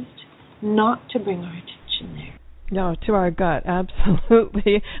raised not to bring our attention there. No, to our gut,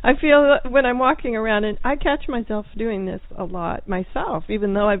 absolutely. I feel that when I'm walking around, and I catch myself doing this a lot myself,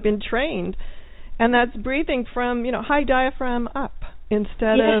 even though I've been trained, and that's breathing from, high diaphragm up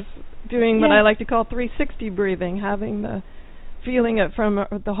instead of doing what I like to call 360 breathing, having feeling it from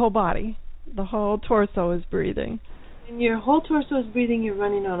the whole body. The whole torso is breathing. When your whole torso is breathing, you're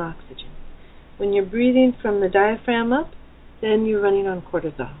running on oxygen. When you're breathing from the diaphragm up, then you're running on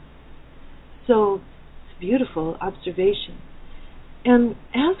cortisol. So beautiful observation. And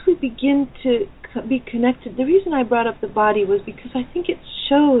as we begin to be connected, the reason I brought up the body was because I think it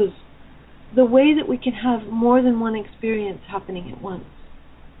shows the way that we can have more than one experience happening at once.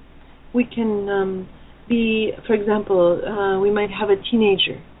 We can be, for example, we might have a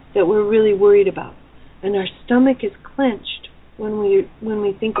teenager that we're really worried about, and our stomach is clenched when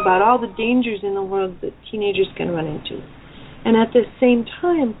we think about all the dangers in the world that teenagers can run into. And at the same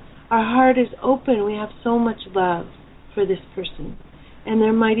time, our heart is open. We have so much love for this person. And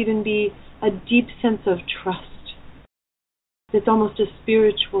there might even be a deep sense of trust. It's almost a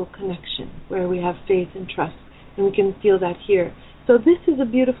spiritual connection where we have faith and trust. And we can feel that here. So this is a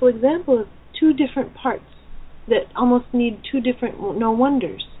beautiful example of two different parts that almost need two different no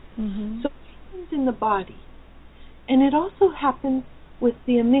wonders. Mm-hmm. So it happens in the body. And it also happens with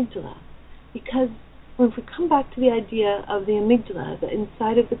the amygdala. Because if we come back to the idea of the amygdala, the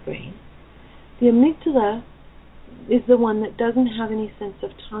inside of the brain, the amygdala is the one that doesn't have any sense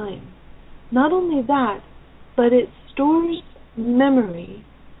of time. Not only that, but it stores memory,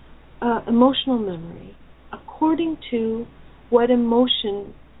 emotional memory, according to what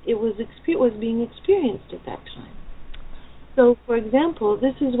emotion it was being experienced at that time. So, for example,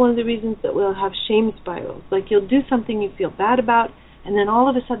 this is one of the reasons that we'll have shame spirals. Like you'll do something you feel bad about, and then all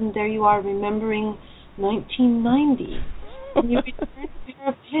of a sudden there you are remembering 1990, and you return a pair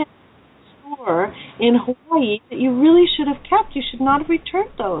of pants to the store in Hawaii that you really should have kept. You should not have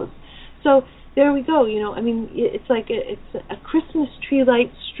returned those. So there we go. It's like it's a Christmas tree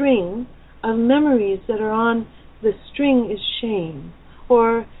light string of memories that are on the string is shame,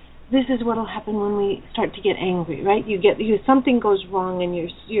 or this is what will happen when we start to get angry, right? Something goes wrong, and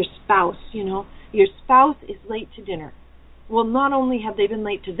your spouse, your spouse is late to dinner. Well, not only have they been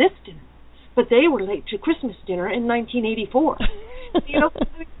late to this dinner, but they were late to Christmas dinner in 1984.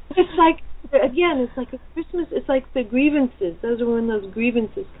 It's like, again, it's like a Christmas, it's like the grievances. Those are when those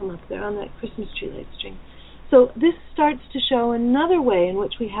grievances come up there on that Christmas tree light string. So this starts to show another way in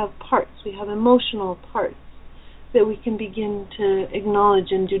which we have parts. We have emotional parts that we can begin to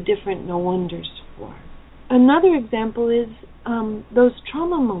acknowledge and do different no wonders for. Another example is those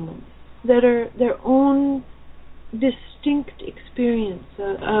trauma moments that are their own distinct experience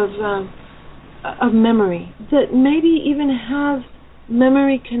of memory, that maybe even have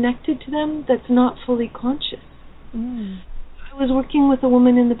memory connected to them that's not fully conscious. I was working with a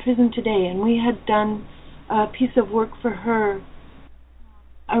woman in the prison today, and we had done a piece of work for her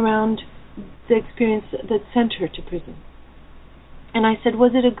around the experience that sent her to prison. And I said,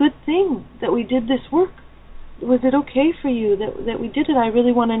 was it a good thing that we did this work? Was it okay for you that we did it? I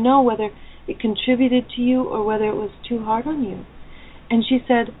really want to know whether it contributed to you or whether it was too hard on you. And she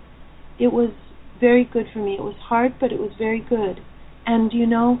said, it was very good for me. It was hard, but it was very good. And you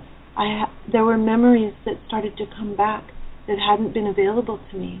know, there were memories that started to come back that hadn't been available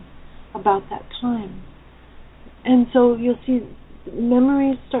to me about that time. And so you'll see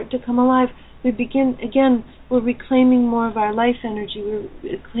memories start to come alive. We begin, again, we're reclaiming more of our life energy. We're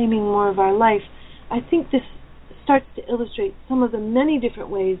reclaiming more of our life. I think this starts to illustrate some of the many different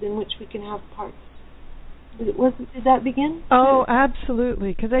ways in which we can have parts. Did that begin? Oh,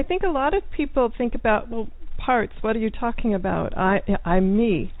 absolutely. Because I think a lot of people think about, well, parts, what are you talking about? I'm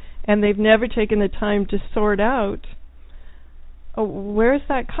me. And they've never taken the time to sort out, where is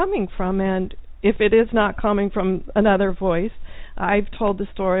that coming from? And if it is not coming from another voice, I've told the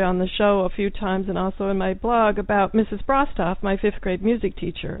story on the show a few times and also in my blog about Mrs. Brostoff, my 5th grade music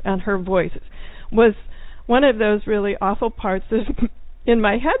teacher, and her voice was one of those really awful parts in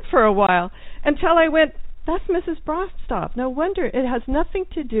my head for a while until I went, that's Mrs. Brostoff. No wonder. It has nothing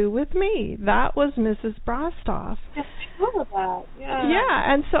to do with me. That was Mrs. Brostoff. Yes, I know that. Yeah.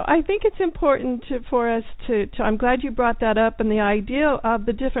 Yeah, and so I think it's important for us to I'm glad you brought that up, and the idea of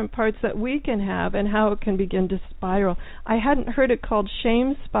the different parts that we can have and how it can begin to spiral. I hadn't heard it called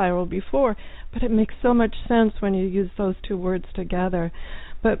shame spiral before, but it makes so much sense when you use those two words together.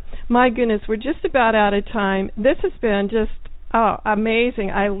 But my goodness, we're just about out of time. This has been just amazing.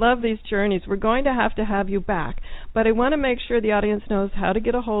 I love these journeys. We're going to have you back. But I want to make sure the audience knows how to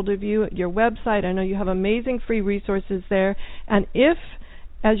get a hold of you, your website. I know you have amazing free resources there. And if,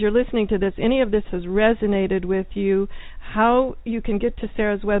 as you're listening to this, any of this has resonated with you, how you can get to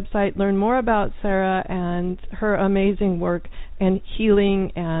Sarah's website, learn more about Sarah and her amazing work and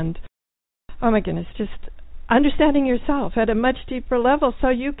healing and, oh my goodness, just understanding yourself at a much deeper level so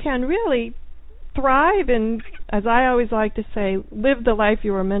you can really thrive and, as I always like to say, live the life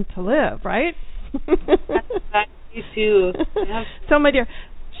you were meant to live, right? That's exactly you too. Yep. So, my dear,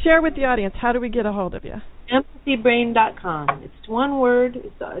 share with the audience, how do we get a hold of you? EmpathyBrain.com. It's one word.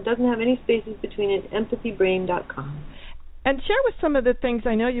 It doesn't have any spaces between it. EmpathyBrain.com. And share with some of the things.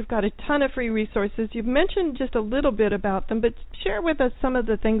 I know you've got a ton of free resources. You've mentioned just a little bit about them, but share with us some of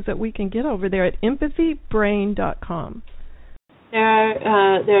the things that we can get over there at EmpathyBrain.com. There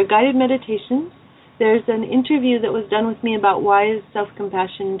are guided meditations. There's an interview that was done with me about why is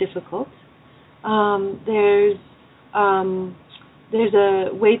self-compassion difficult. There's a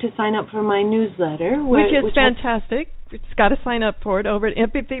way to sign up for my newsletter. Which is fantastic. It's got to sign up for it over at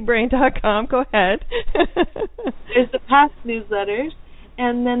EmpathyBrain.com. Go ahead. There's the past newsletters,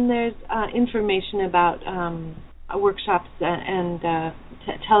 and then there's information about workshops and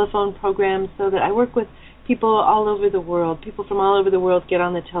telephone programs so that I work with people all over the world. People from all over the world get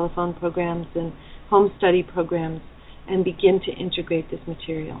on the telephone programs and home study programs and begin to integrate this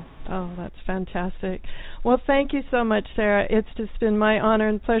material. Oh, that's fantastic. Well, thank you so much, Sarah. It's just been my honor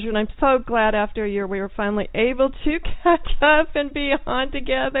and pleasure, and I'm so glad after a year we were finally able to catch up and be on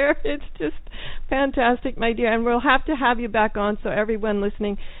together. It's just fantastic, my dear, and we'll have to have you back on so everyone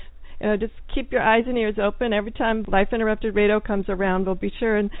listening, just keep your eyes and ears open. Every time Life Interrupted Radio comes around, we'll be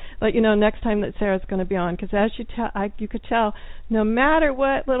sure and let you know next time that Sarah's going to be on, because as you could tell, no matter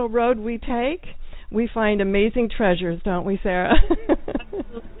what little road we take, we find amazing treasures, don't we, Sarah?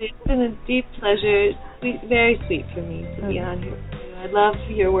 Absolutely. It's been a deep pleasure. Sweet, very sweet for me to be on here with you. I love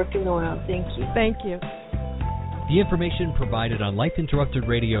your work in the world. Thank you. Thank you. The information provided on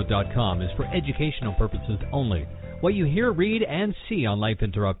LifeInterruptedRadio.com is for educational purposes only. What you hear, read, and see on Life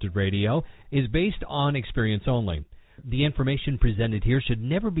Interrupted Radio is based on experience only. The information presented here should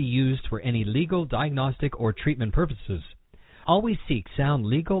never be used for any legal, diagnostic, or treatment purposes. Always seek sound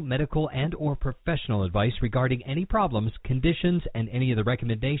legal, medical, and or professional advice regarding any problems, conditions, and any of the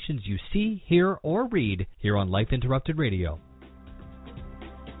recommendations you see, hear, or read here on Life Interrupted Radio.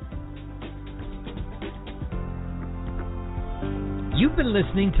 You've been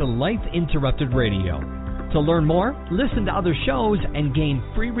listening to Life Interrupted Radio. To learn more, listen to other shows, and gain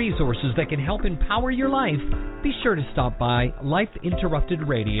free resources that can help empower your life, be sure to stop by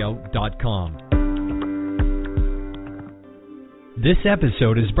lifeinterruptedradio.com. This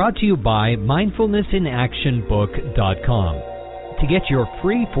episode is brought to you by mindfulnessinactionbook.com. To get your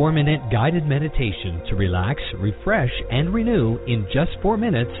free 4-minute guided meditation to relax, refresh, and renew in just 4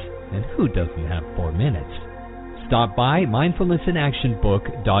 minutes, and who doesn't have 4 minutes? Stop by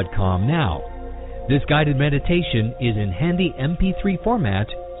mindfulnessinactionbook.com now. This guided meditation is in handy MP3 format,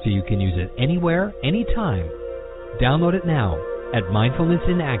 so you can use it anywhere, anytime. Download it now at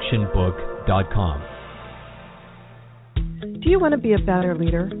mindfulnessinactionbook.com. Do you want to be a better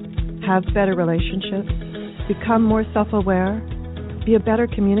leader? Have better relationships? Become more self-aware? Be a better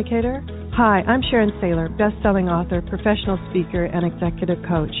communicator? Hi, I'm Sharon Saylor, best-selling author, professional speaker, and executive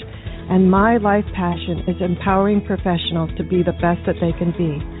coach. And my life passion is empowering professionals to be the best that they can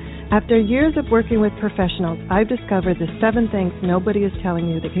be. After years of working with professionals, I've discovered the 7 things nobody is telling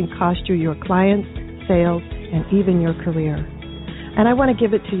you that can cost you your clients, sales, and even your career. And I want to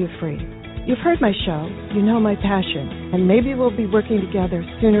give it to you free. You've heard my show, you know my passion, and maybe we'll be working together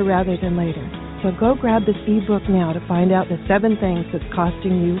sooner rather than later. So go grab this ebook now to find out the 7 things that's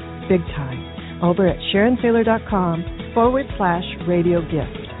costing you big time over at SharonSaylor.com/radio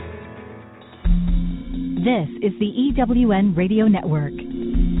gift. This is the EWN Radio Network.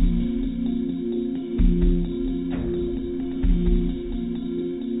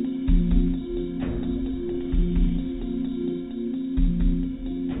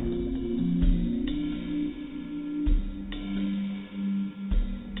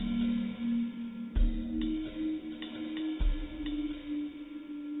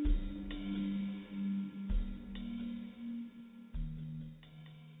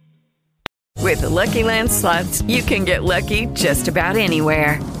 With the Lucky Land Slots, you can get lucky just about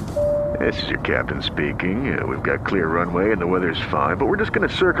anywhere. This is your captain speaking. We've got clear runway and the weather's fine, but we're just going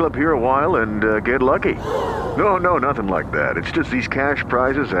to circle up here a while and get lucky. No, nothing like that. It's just these cash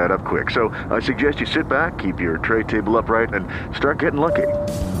prizes add up quick. So I suggest you sit back, keep your tray table upright, and start getting lucky.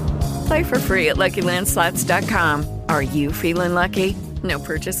 Play for free at LuckyLandSlots.com. Are you feeling lucky? No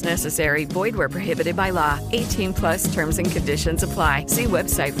purchase necessary. Void where prohibited by law. 18+ terms and conditions apply. See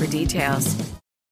website for details.